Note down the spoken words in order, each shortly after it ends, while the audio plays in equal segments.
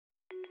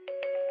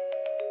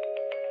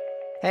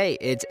Hey,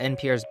 it's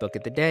NPR's Book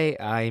of the Day.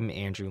 I'm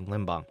Andrew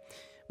Limbaugh.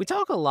 We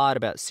talk a lot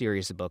about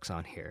serious books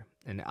on here,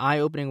 and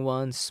eye-opening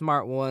ones,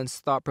 smart ones,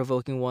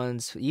 thought-provoking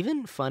ones,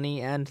 even funny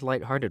and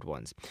lighthearted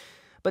ones.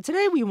 But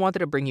today we wanted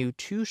to bring you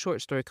two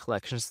short story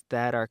collections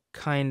that are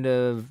kind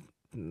of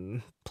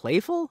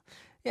playful?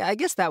 Yeah, I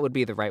guess that would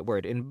be the right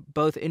word. In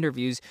both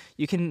interviews,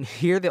 you can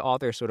hear the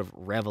author sort of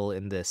revel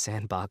in the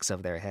sandbox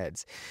of their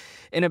heads.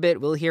 In a bit,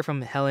 we'll hear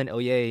from Helen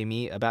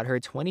Oyeyemi about her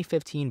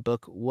 2015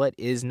 book, What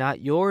Is Not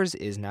Yours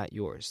Is Not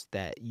Yours,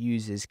 that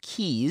uses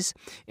keys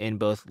in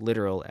both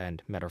literal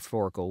and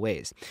metaphorical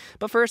ways.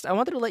 But first, I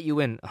wanted to let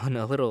you in on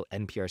a little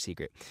NPR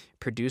secret.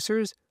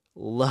 Producers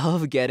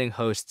love getting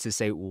hosts to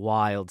say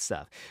wild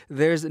stuff.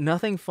 There's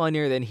nothing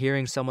funnier than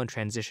hearing someone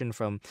transition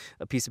from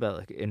a piece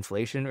about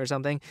inflation or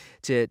something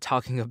to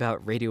talking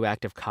about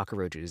radioactive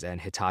cockroaches and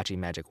Hitachi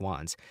magic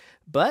wands.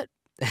 But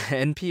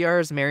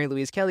NPR's Mary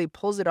Louise Kelly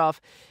pulls it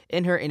off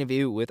in her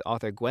interview with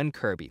author Gwen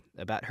Kirby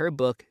about her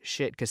book,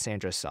 Shit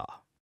Cassandra Saw.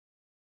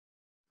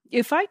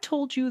 If I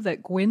told you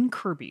that Gwen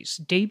Kirby's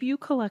debut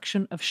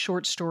collection of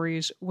short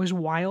stories was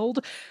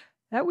wild,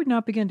 that would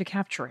not begin to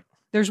capture it.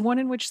 There's one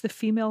in which the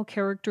female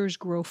characters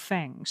grow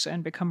fangs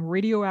and become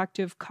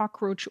radioactive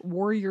cockroach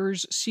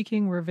warriors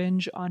seeking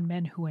revenge on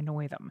men who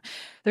annoy them.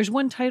 There's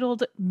one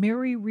titled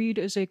Mary Read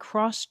is a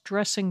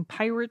Cross-Dressing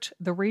Pirate,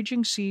 The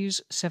Raging Seas,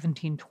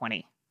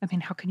 1720. I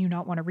mean, how can you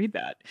not want to read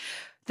that?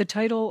 The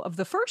title of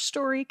the first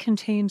story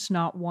contains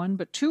not one,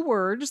 but two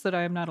words that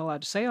I am not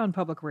allowed to say on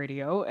public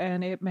radio,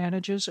 and it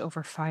manages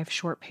over 5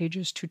 short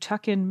pages to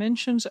tuck in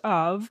mentions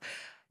of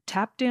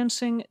tap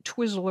dancing,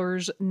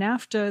 Twizzlers,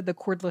 NAFTA, the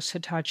cordless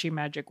Hitachi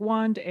magic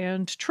wand,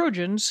 and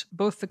Trojans,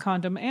 both the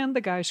condom and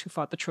the guys who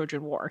fought the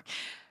Trojan War.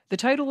 The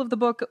title of the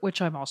book,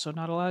 which I'm also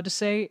not allowed to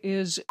say,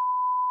 is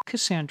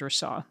Cassandra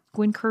Saw.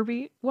 Gwen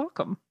Kirby,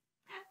 welcome.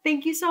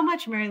 Thank you so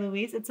much, Mary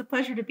Louise. It's a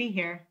pleasure to be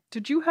here.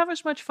 Did you have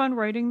as much fun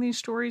writing these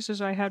stories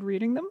as I had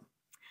reading them?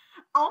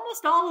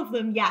 Almost all of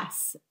them,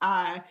 yes.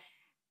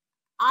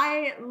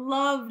 I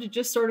loved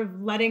just sort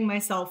of letting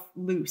myself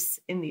loose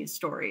in these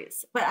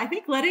stories. But I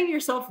think letting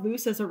yourself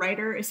loose as a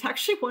writer is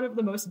actually one of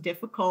the most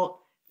difficult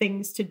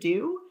things to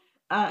do,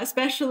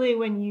 especially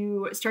when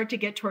you start to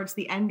get towards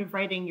the end of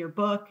writing your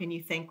book and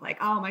you think like,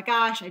 oh my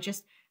gosh, I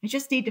just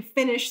need to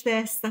finish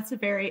this. That's a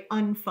very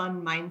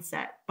unfun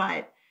mindset.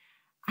 But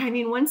I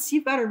mean, once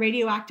you've got a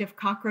radioactive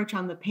cockroach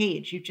on the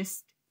page, you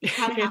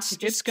kind of have to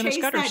just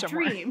chase that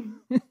somewhere. Dream.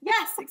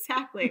 Yes,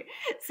 exactly.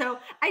 So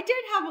I did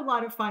have a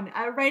lot of fun.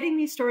 Writing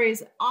these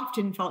stories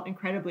often felt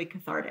incredibly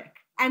cathartic.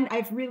 And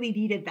I've really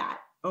needed that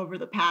over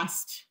the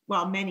past,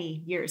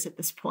 many years at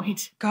this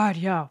point. God,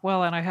 yeah.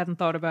 Well, and I hadn't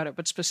thought about it,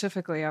 but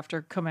specifically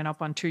after coming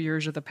up on 2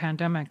 years of the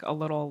pandemic, a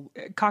little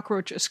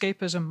cockroach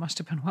escapism must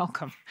have been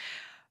welcome.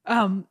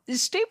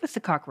 Stay with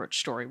the cockroach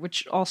story,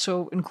 which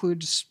also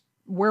includes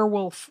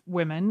werewolf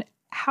women.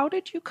 How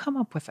did you come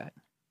up with it?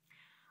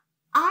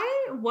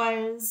 I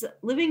was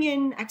living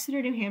in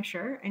Exeter, New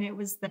Hampshire, and it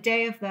was the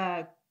day of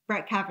the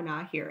Brett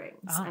Kavanaugh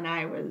hearings. And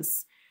I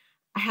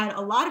had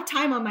a lot of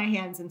time on my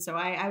hands. And so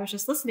I was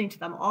just listening to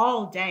them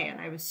all day. And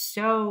I was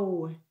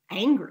so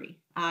angry,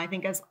 I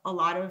think as a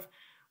lot of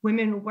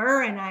women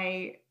were. And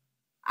I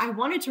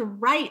wanted to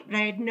write, but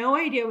I had no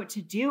idea what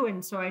to do.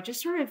 And so I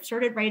just sort of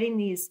started writing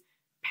these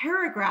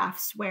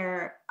paragraphs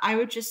where I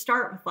would just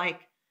start with like,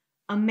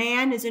 a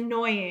man is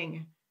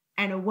annoying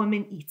and a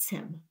woman eats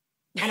him.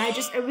 And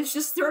it was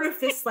just sort of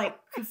this like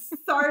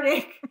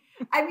cathartic.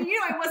 I mean,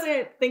 I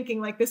wasn't thinking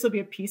like this will be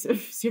a piece of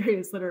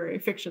serious literary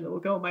fiction that will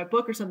go in my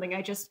book or something.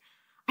 I just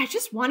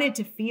wanted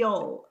to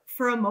feel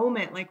for a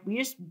moment like we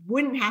just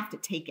wouldn't have to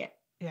take it.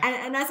 Yeah.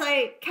 And as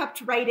I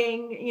kept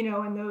writing,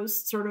 and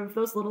those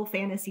little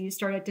fantasies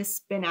started to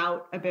spin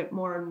out a bit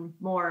more and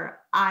more,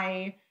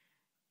 I,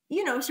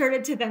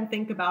 started to then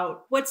think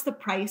about what's the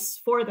price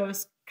for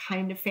those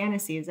kind of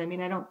fantasies. I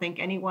mean, I don't think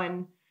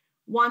anyone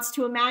wants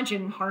to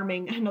imagine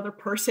harming another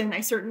person.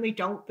 I certainly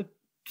don't. The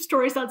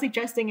story's not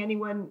suggesting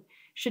anyone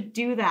should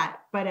do that,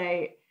 but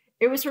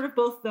it was sort of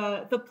both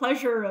the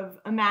pleasure of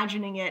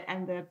imagining it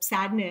and the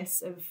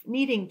sadness of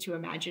needing to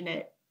imagine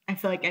it. I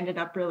feel like ended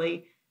up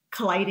really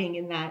colliding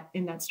in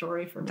that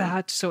story for me.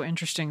 That's so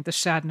interesting, the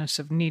sadness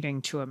of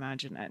needing to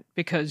imagine it,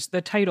 because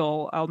the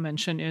title I'll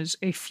mention is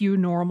A Few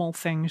Normal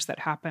Things That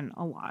Happen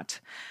a Lot.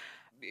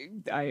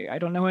 I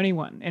don't know any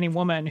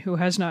woman who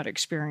has not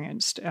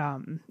experienced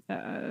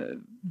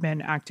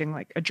men acting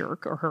like a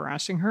jerk or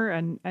harassing her,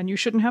 and you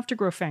shouldn't have to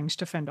grow fangs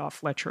to fend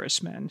off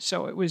lecherous men.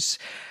 So it was,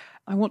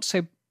 I won't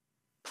say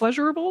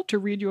pleasurable to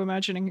read you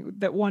imagining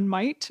that one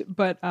might,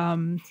 but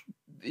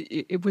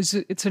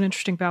it's an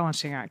interesting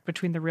balancing act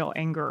between the real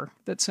anger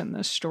that's in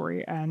this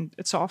story, and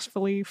it's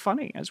awfully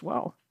funny as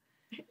well.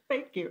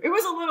 Thank you. It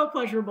was a little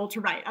pleasurable to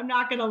write. I'm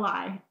not going to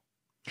lie.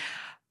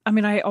 I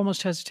mean, I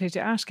almost hesitate to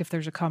ask if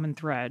there's a common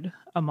thread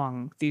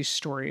among these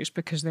stories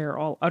because they're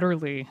all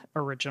utterly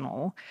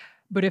original.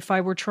 But if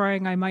I were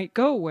trying, I might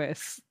go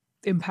with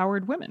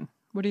empowered women.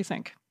 What do you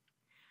think?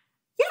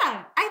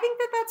 Yeah, I think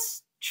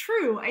that's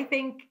true. I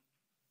think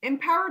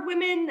empowered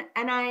women,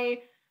 and I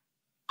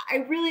I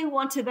really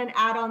want to then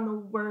add on the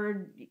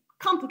word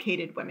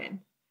complicated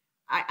women.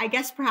 I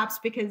guess perhaps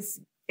because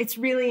it's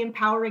really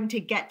empowering to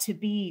get to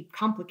be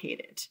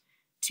complicated,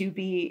 to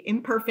be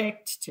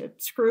imperfect, to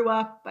screw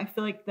up. I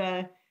feel like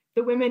the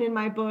women in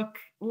my book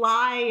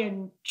lie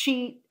and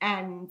cheat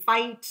and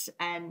fight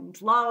and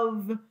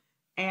love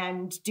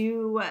and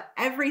do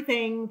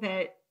everything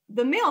that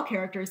the male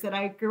characters that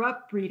I grew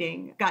up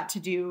reading got to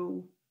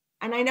do.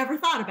 And I never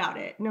thought about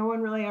it. No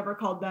one really ever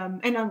called them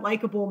an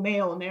unlikable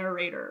male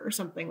narrator or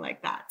something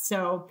like that.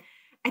 So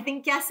I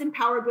think, yes,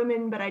 empowered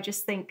women, but I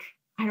just think,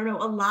 I don't know,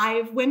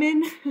 alive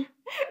women,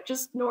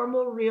 just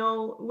normal,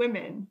 real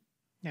women.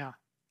 Yeah.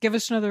 Give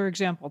us another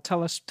example.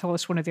 Tell us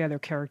one of the other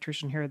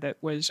characters in here that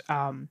was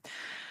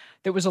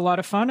a lot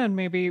of fun and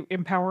maybe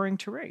empowering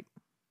to read.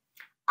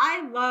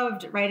 I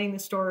loved writing the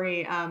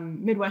story.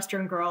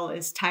 Midwestern Girl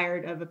is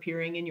tired of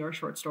appearing in your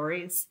short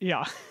stories.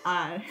 Yeah.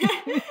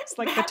 It's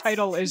like the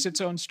title is its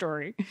own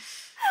story.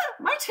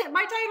 My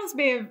titles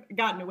may have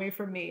gotten away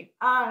from me.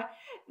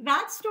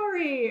 That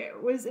story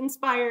was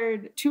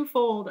inspired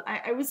twofold.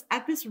 I was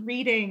at this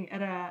reading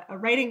at a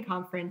writing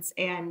conference,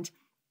 and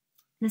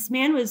this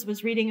man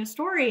was reading a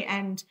story,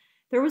 and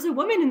there was a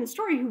woman in the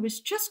story who was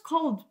just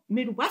called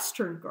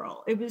Midwestern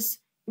Girl. It was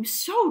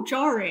so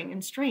jarring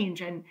and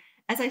strange. And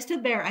as I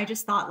stood there, I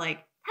just thought,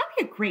 like, that'd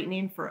be a great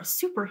name for a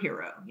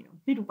superhero,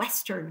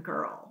 Midwestern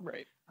Girl.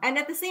 Right. And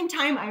at the same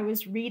time, I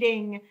was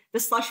reading the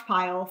slush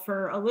pile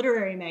for a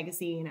literary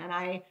magazine, and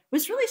I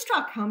was really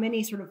struck how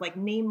many sort of like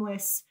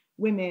nameless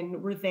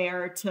women were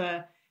there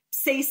to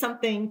say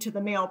something to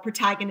the male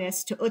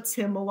protagonist to utz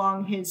him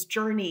along his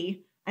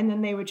journey, and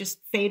then they would just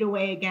fade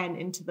away again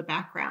into the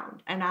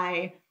background. And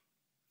I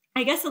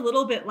guess a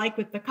little bit like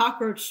with the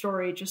cockroach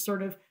story, just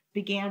sort of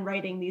began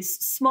writing these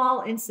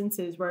small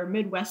instances where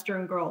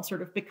Midwestern Girl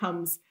sort of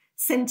becomes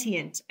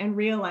sentient and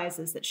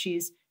realizes that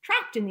she's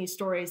trapped in these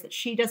stories that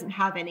she doesn't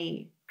have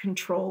any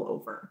control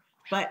over.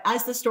 But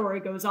as the story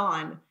goes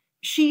on,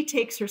 she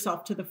takes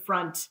herself to the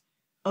front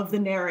of the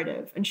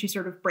narrative, and she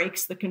sort of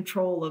breaks the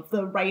control of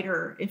the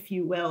writer, if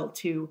you will,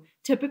 to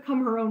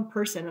become her own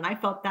person. And I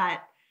felt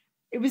that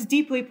it was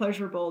deeply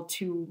pleasurable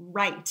to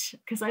write,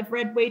 because I've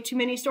read way too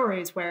many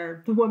stories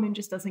where the woman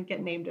just doesn't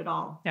get named at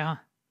all. Yeah.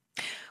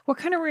 What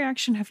kind of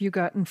reaction have you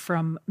gotten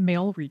from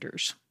male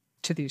readers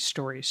to these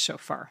stories so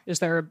far? Is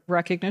there a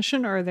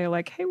recognition, or are they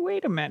like, hey,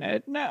 wait a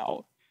minute,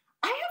 no?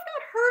 I have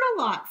not heard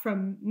a lot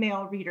from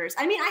male readers.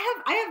 I mean,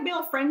 I have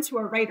male friends who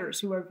are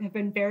writers who have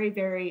been very,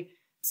 very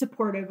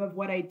supportive of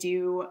what I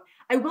do.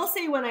 I will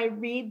say, when I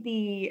read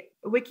the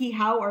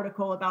WikiHow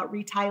article about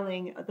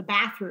retiling the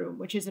bathroom,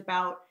 which is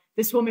about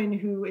this woman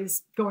who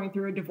is going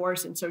through a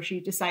divorce, and so she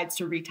decides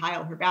to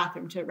retile her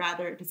bathroom to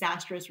rather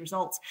disastrous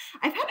results.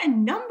 I've had a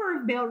number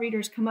of male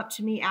readers come up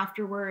to me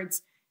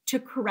afterwards to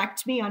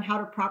correct me on how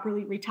to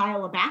properly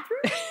retile a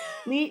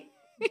bathroom.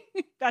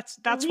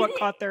 That's what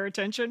caught their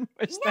attention,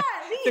 was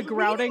the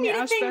grouting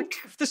aspect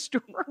of the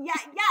story.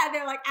 Yeah,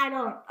 they're like,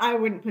 I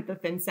wouldn't put the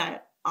thin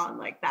set on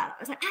like that.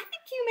 I was like, I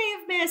think you may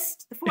have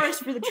missed the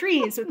forest for the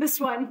trees with this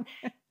one,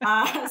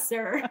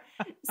 sir.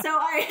 So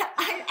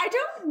I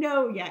don't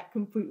know yet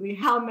completely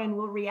how men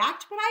will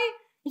react, but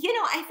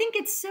I think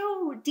it's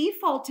so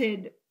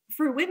defaulted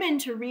for women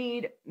to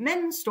read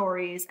men's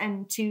stories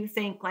and to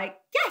think like,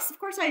 yes, of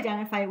course I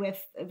identify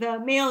with the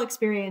male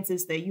experience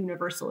is the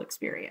universal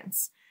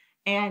experience.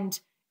 And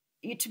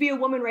to be a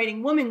woman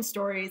writing women's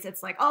stories,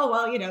 it's like, oh,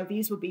 well,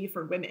 these will be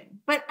for women.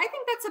 But I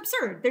think that's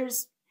absurd.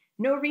 There's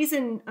no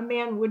reason a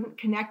man wouldn't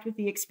connect with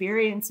the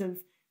experience of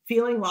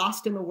feeling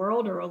lost in the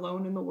world or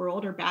alone in the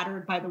world or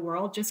battered by the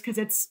world just because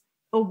it's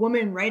a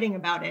woman writing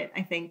about it.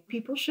 I think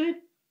people should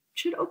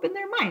open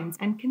their minds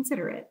and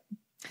consider it.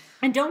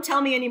 And don't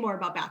tell me any more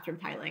about bathroom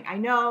tiling. I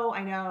know.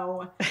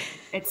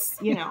 It's,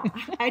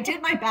 I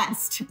did my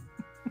best.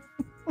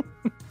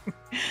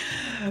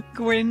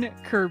 Gwen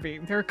Kirby.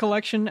 Their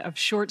collection of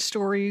short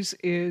stories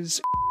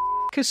is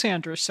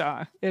Cassandra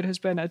Saw. It has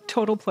been a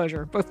total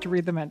pleasure both to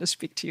read them and to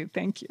speak to you.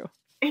 Thank you.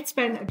 It's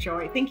been a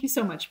joy. Thank you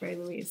so much, Mary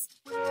Louise.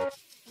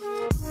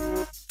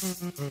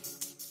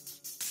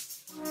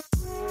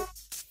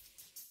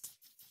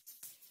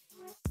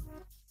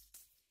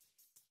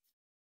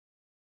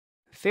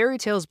 Fairy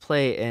tales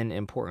play an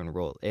important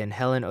role in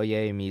Helen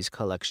Oyeyemi's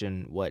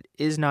collection, What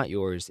Is Not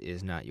Yours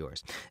Is Not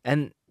Yours.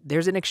 And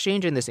there's an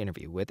exchange in this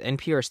interview with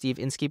NPR Steve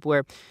Inskeep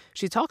where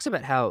she talks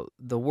about how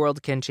the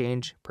world can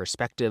change,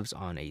 perspectives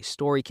on a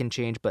story can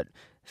change, but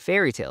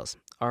fairy tales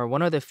are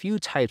one of the few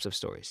types of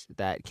stories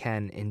that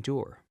can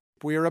endure.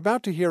 We are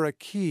about to hear a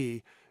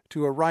key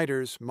to a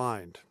writer's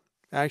mind.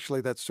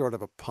 Actually, that's sort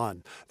of a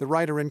pun. The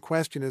writer in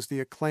question is the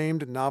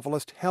acclaimed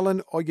novelist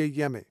Helen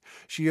Oyeyemi.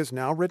 She has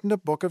now written a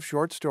book of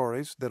short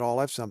stories that all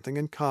have something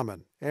in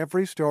common.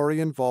 Every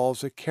story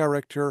involves a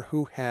character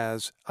who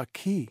has a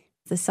key.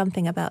 There's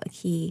something about a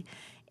key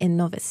in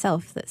and of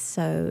itself that's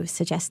so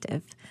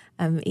suggestive.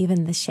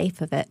 Even the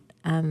shape of it,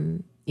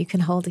 you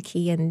can hold a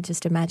key and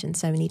just imagine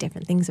so many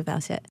different things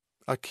about it.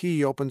 A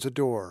key opens a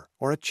door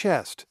or a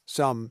chest,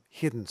 some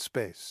hidden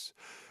space.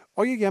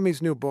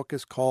 Oyeyemi's new book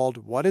is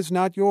called What Is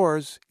Not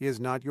Yours Is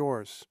Not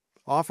Yours.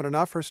 Often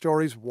enough, her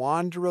stories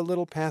wander a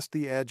little past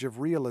the edge of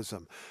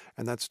realism,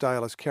 and that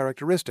style is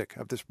characteristic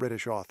of this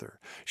British author.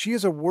 She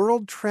is a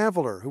world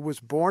traveler who was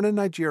born in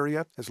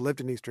Nigeria, has lived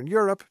in Eastern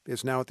Europe,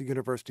 is now at the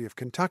University of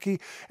Kentucky,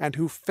 and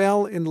who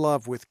fell in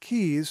love with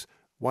keys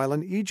while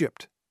in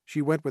Egypt.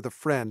 She went with a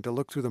friend to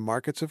look through the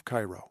markets of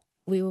Cairo.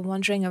 We were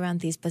wandering around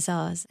these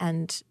bazaars,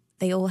 and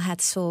they all had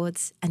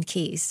swords and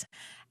keys.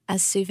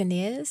 As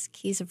souvenirs,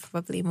 keys are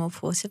probably more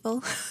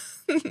portable.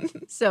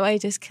 So I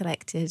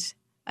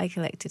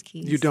collected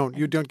keys. You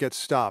don't get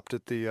stopped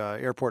at the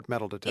airport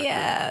metal detector.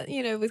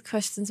 Yeah, with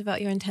questions about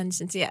your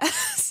intentions. Yeah.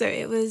 So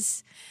it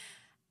was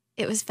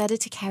better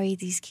to carry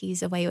these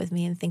keys away with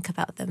me and think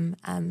about them.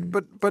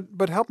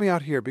 But help me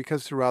out here,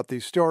 because throughout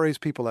these stories,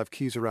 people have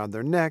keys around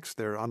their necks,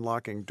 they're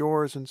unlocking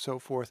doors and so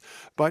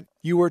forth. But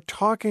you were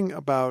talking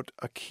about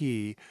a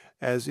key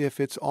as if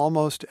it's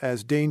almost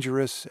as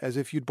dangerous as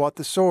if you'd bought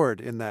the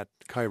sword in that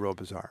Cairo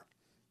bazaar.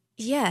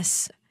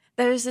 Yes,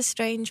 there is a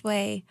strange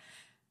way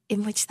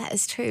in which that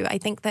is true. I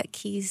think that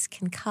keys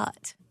can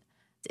cut.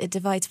 It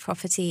divides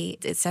property.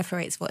 It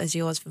separates what is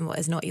yours from what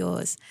is not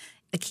yours.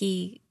 A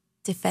key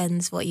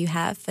defends what you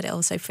have, but it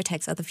also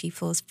protects other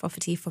people's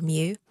property from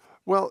you.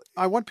 Well,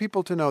 I want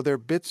people to know there are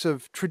bits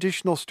of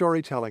traditional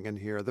storytelling in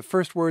here. The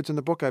first words in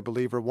the book, I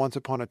believe, are once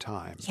upon a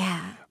time.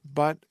 Yeah.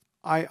 But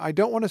I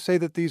don't want to say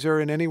that these are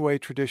in any way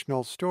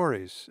traditional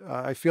stories.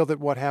 I feel that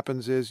what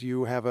happens is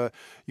you have a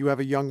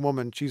young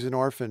woman, she's an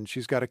orphan,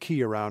 she's got a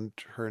key around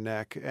her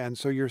neck, and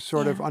so you're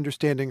sort of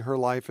understanding her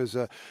life as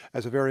a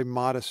very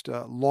modest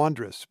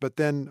laundress. But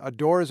then a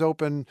door is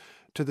open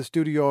to the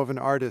studio of an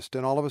artist,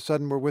 and all of a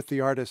sudden we're with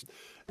the artist,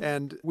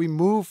 and we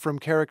move from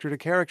character to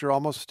character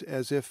almost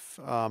as if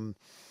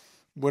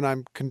when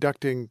I'm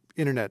conducting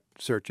internet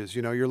searches,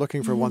 you're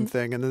looking for one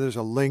thing and then there's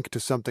a link to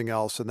something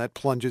else and that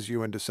plunges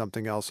you into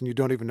something else and you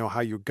don't even know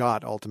how you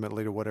got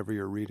ultimately to whatever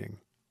you're reading.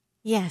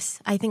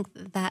 Yes, I think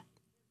that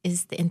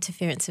is the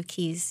interference of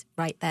keys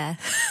right there.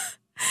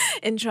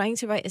 In trying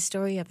to write a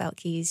story about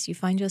keys, you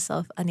find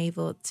yourself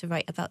unable to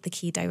write about the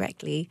key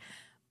directly,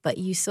 but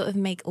you sort of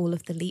make all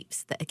of the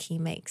leaps that a key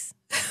makes.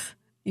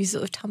 You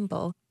sort of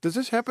tumble. Does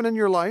this happen in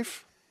your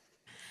life?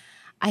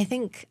 I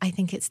think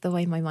it's the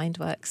way my mind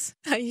works.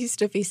 I used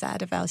to be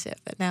sad about it,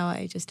 but now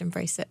I just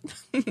embrace it.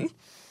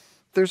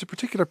 There's a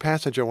particular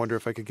passage I wonder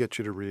if I could get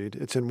you to read.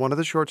 It's in one of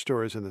the short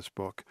stories in this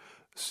book.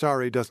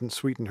 Sorry Doesn't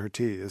Sweeten Her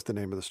Tea is the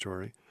name of the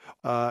story.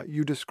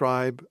 You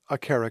describe a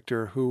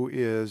character who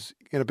is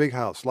in a big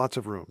house, lots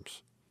of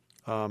rooms.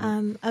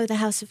 The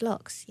House of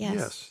Locks, yes.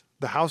 Yes,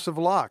 the House of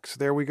Locks.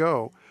 There we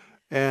go.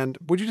 And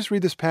would you just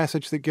read this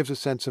passage that gives a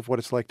sense of what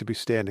it's like to be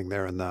standing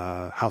there in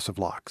the House of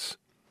Locks?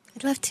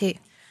 I'd love to.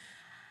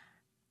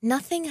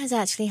 Nothing has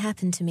actually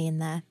happened to me in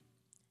there.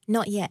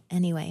 Not yet,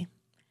 anyway.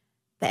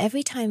 But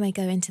every time I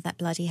go into that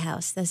bloody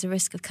house, there's a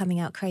risk of coming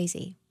out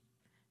crazy.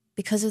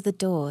 Because of the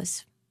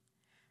doors.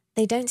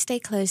 They don't stay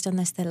closed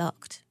unless they're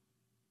locked.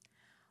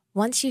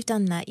 Once you've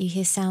done that, you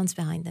hear sounds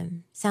behind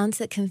them, sounds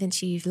that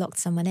convince you've locked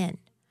someone in.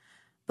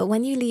 But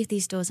when you leave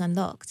these doors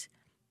unlocked,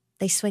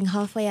 they swing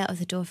halfway out of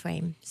the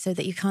doorframe so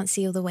that you can't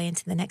see all the way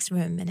into the next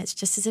room, and it's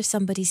just as if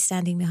somebody's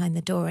standing behind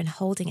the door and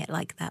holding it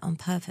like that on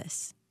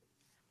purpose.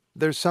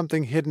 There's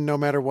something hidden no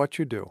matter what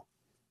you do.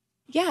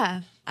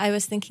 Yeah, I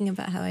was thinking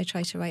about how I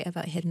try to write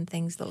about hidden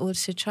things, or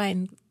to try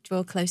and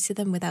draw close to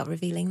them without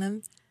revealing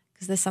them,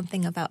 because there's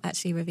something about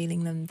actually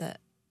revealing them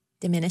that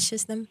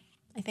diminishes them,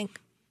 I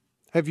think.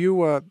 Have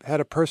you had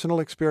a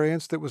personal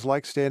experience that was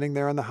like standing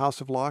there in the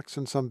House of Locks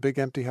in some big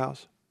empty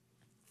house?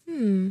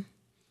 No,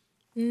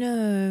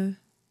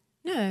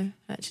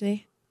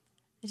 actually.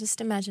 I just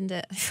imagined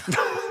it.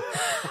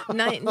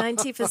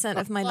 90%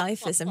 of my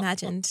life is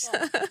imagined.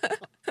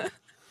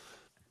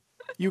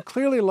 You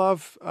clearly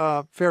love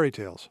fairy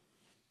tales.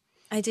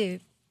 I do.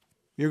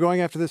 You're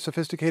going after this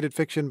sophisticated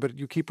fiction, but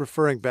you keep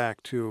referring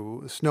back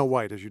to Snow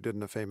White, as you did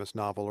in a famous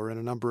novel, or in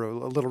a number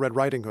of Little Red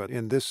Riding Hood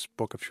in this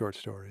book of short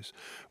stories.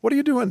 What are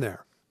you doing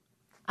there?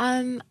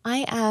 I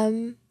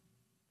am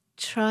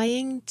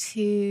trying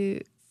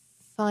to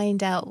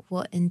find out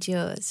what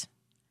endures,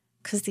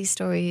 because these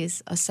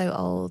stories are so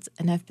old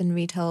and have been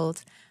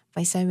retold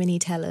by so many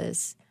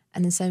tellers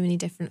and in so many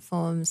different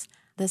forms.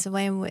 There's a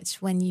way in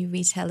which when you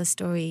retell a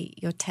story,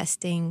 you're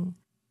testing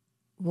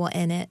what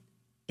in it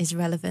is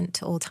relevant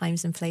to all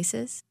times and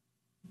places.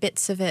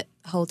 Bits of it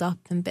hold up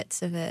and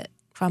bits of it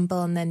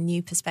crumble, and then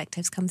new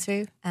perspectives come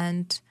through.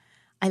 And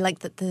I like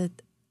that the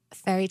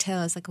fairy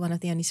tale is like one of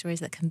the only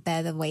stories that can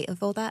bear the weight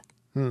of all that.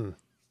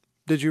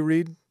 Did you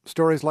read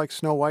stories like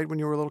Snow White when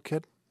you were a little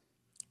kid?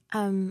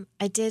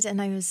 I did,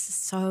 and I was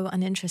so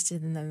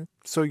uninterested in them.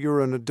 So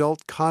you're an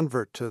adult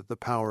convert to the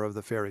power of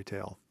the fairy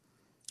tale.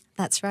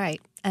 That's right.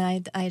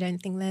 And I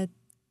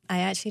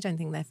actually don't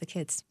think they're for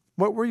kids.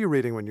 What were you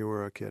reading when you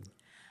were a kid?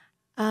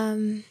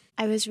 I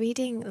was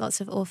reading lots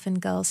of orphan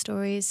girl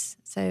stories.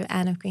 So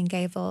Anne of Green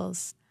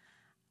Gables.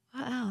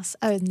 What else?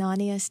 Oh,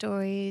 Narnia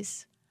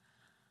stories.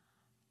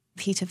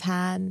 Peter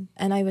Pan.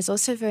 And I was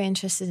also very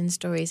interested in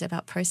stories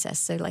about process.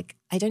 So like,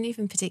 I don't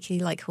even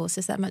particularly like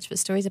horses that much, but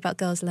stories about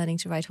girls learning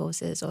to ride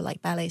horses or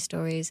like ballet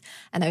stories.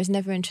 And I was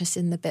never interested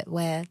in the bit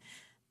where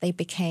they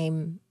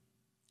became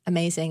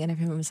amazing and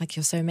everyone was like,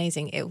 you're so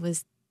amazing. It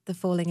was the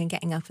falling and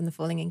getting up and the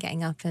falling and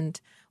getting up and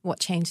what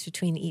changed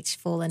between each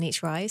fall and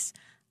each rise.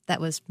 That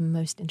was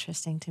most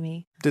interesting to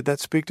me. Did that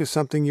speak to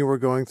something you were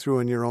going through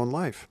in your own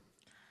life?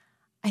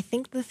 I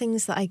think the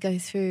things that I go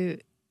through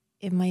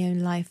in my own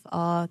life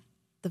are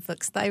the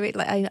books that I read.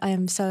 Like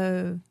I'm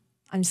so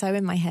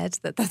in my head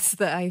that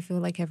I feel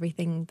like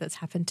everything that's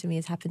happened to me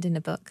has happened in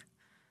a book.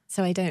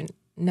 So I don't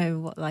know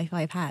what life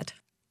I've had.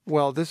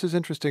 Well, this is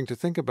interesting to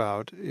think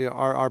about.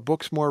 Are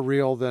books more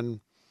real than,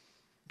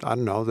 I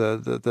don't know,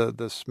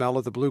 the smell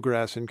of the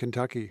bluegrass in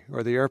Kentucky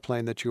or the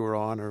airplane that you were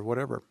on or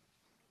whatever?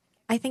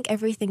 I think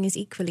everything is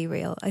equally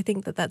real. I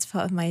think that that's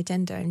part of my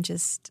agenda.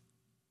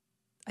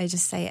 I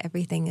just say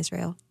everything is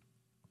real.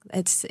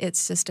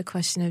 It's just a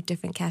question of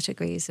different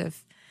categories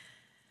of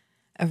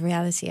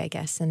reality, I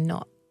guess, and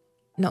not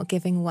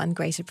giving one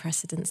greater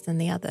precedence than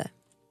the other.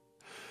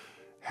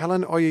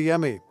 Helen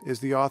Oyeyemi is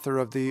the author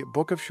of the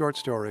book of short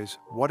stories,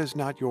 What Is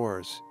Not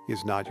Yours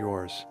Is Not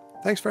Yours.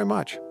 Thanks very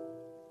much.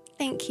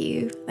 Thank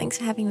you. Thanks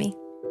for having me.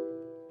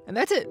 And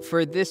that's it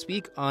for this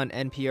week on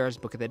NPR's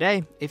Book of the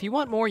Day. If you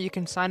want more, you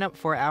can sign up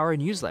for our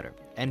newsletter,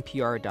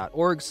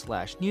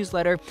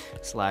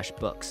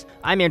 npr.org/newsletter/books.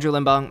 I'm Andrew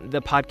Limbong.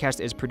 The podcast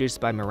is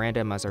produced by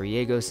Miranda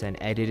Mazariegos and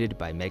edited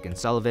by Megan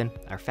Sullivan.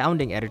 Our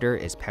founding editor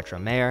is Petra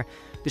Mayer.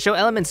 The show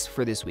elements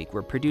for this week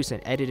were produced and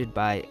edited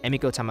by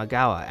Emiko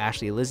Tamagawa,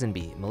 Ashley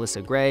Lisenby,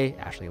 Melissa Gray,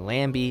 Ashley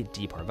Lambie,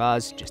 Dee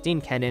Parvaz, Justine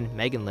Kennan,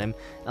 Megan Lim,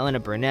 Elena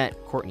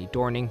Burnett, Courtney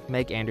Dorning,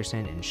 Meg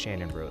Anderson, and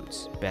Shannon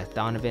Rhodes. Beth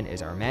Donovan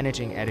is our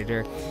managing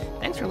editor.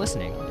 Thanks for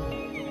listening.